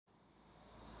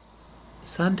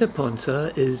Santa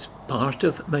Ponsa is part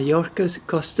of Mallorca's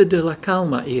Costa de la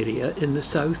Calma area in the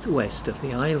southwest of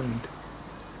the island.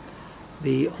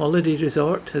 The holiday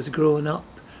resort has grown up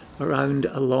around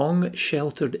a long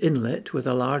sheltered inlet with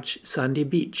a large sandy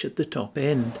beach at the top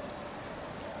end.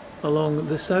 Along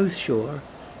the south shore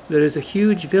there is a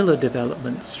huge villa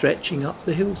development stretching up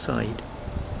the hillside.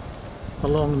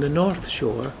 Along the north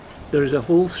shore there is a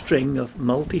whole string of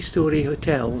multi-storey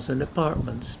hotels and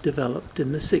apartments developed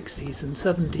in the 60s and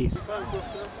 70s.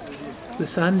 The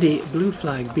sandy Blue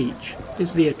Flag beach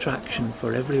is the attraction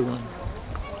for everyone.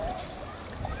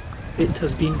 It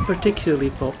has been particularly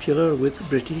popular with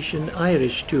British and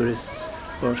Irish tourists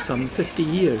for some 50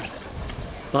 years,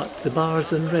 but the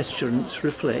bars and restaurants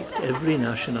reflect every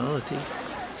nationality.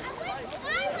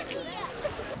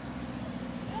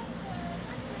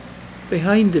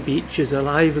 Behind the beach is a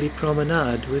lively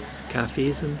promenade with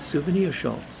cafes and souvenir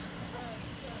shops.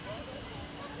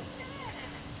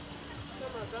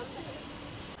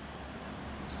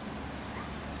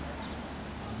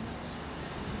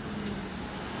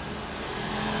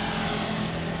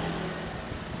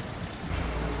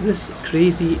 This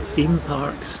crazy theme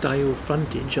park style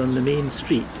frontage on the main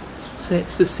street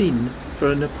sets the scene for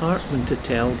an apartment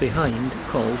hotel behind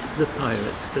called the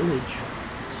Pirates Village.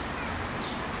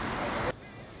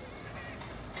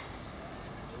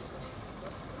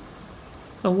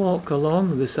 A walk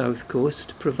along the south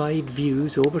coast provides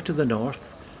views over to the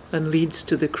north and leads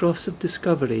to the Cross of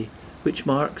Discovery, which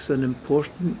marks an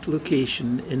important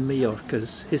location in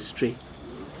Mallorca's history.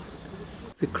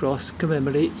 The cross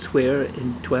commemorates where,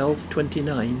 in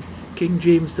 1229, King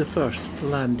James I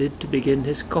landed to begin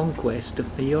his conquest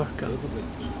of Mallorca,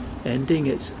 ending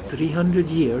its 300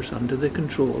 years under the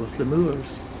control of the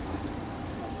Moors.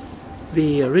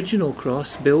 The original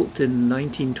cross, built in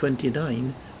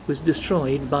 1929, was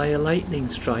destroyed by a lightning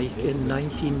strike in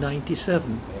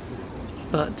 1997,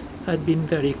 but had been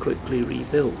very quickly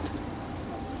rebuilt.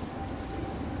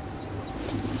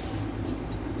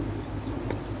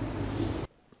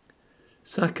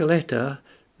 Sacaleta,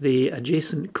 the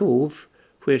adjacent cove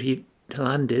where he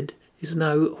landed, is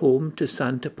now home to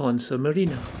Santa Ponsa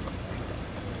Marina.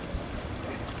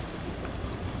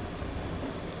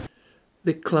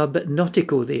 The Club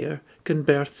Nautico there can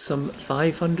berth some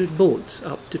 500 boats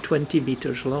up to 20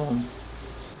 metres long.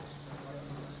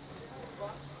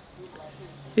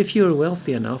 If you're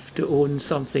wealthy enough to own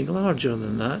something larger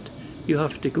than that, you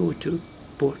have to go to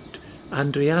Port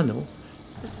Andriano,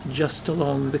 just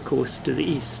along the coast to the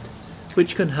east,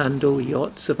 which can handle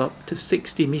yachts of up to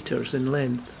 60 metres in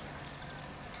length.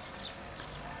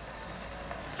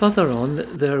 Further on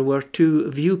there were two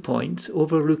viewpoints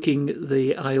overlooking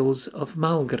the Isles of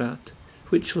Malgrat,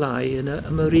 which lie in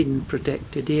a marine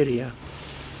protected area.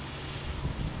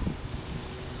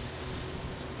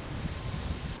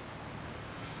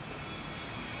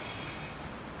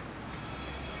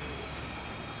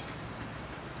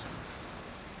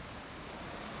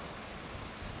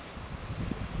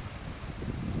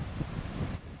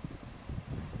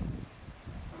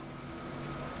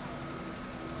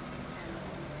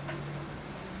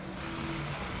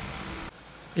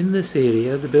 In this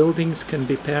area the buildings can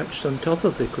be perched on top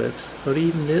of the cliffs or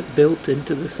even built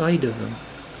into the side of them,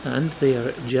 and they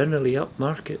are generally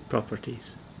upmarket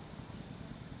properties.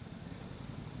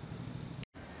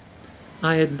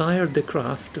 I admired the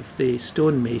craft of the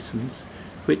stonemasons,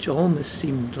 which almost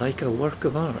seemed like a work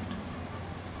of art.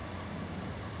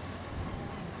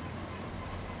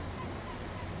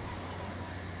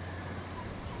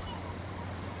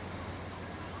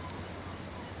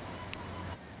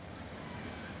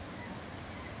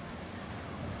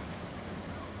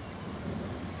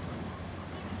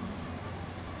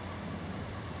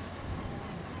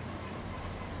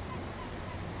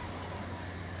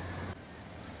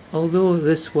 Although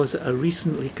this was a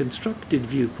recently constructed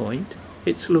viewpoint,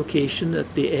 its location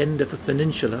at the end of a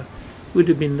peninsula would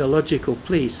have been the logical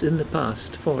place in the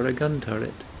past for a gun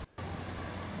turret.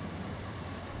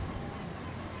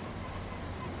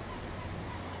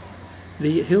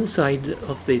 The hillside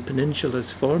of the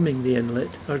peninsulas forming the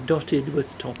inlet are dotted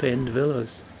with top-end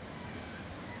villas.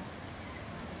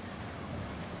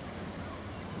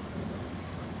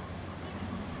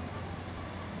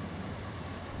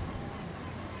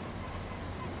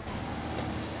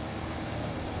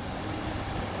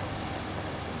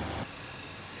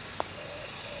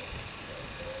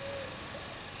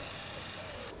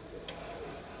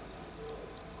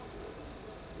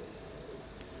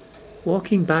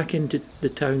 Walking back into the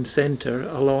town centre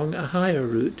along a higher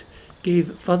route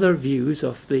gave further views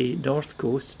of the north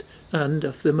coast and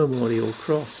of the Memorial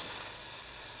Cross.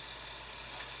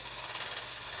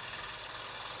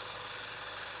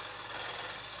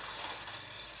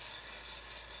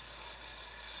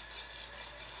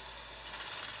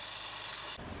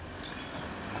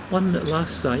 One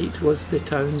last site was the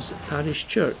town's parish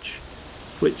church,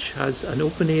 which has an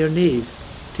open-air nave,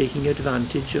 taking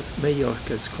advantage of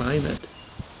Mallorca's climate.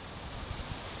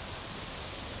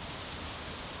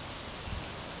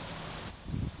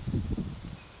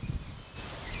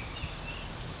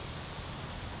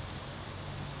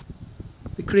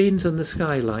 The cranes on the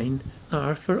skyline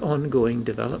are for ongoing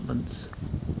developments.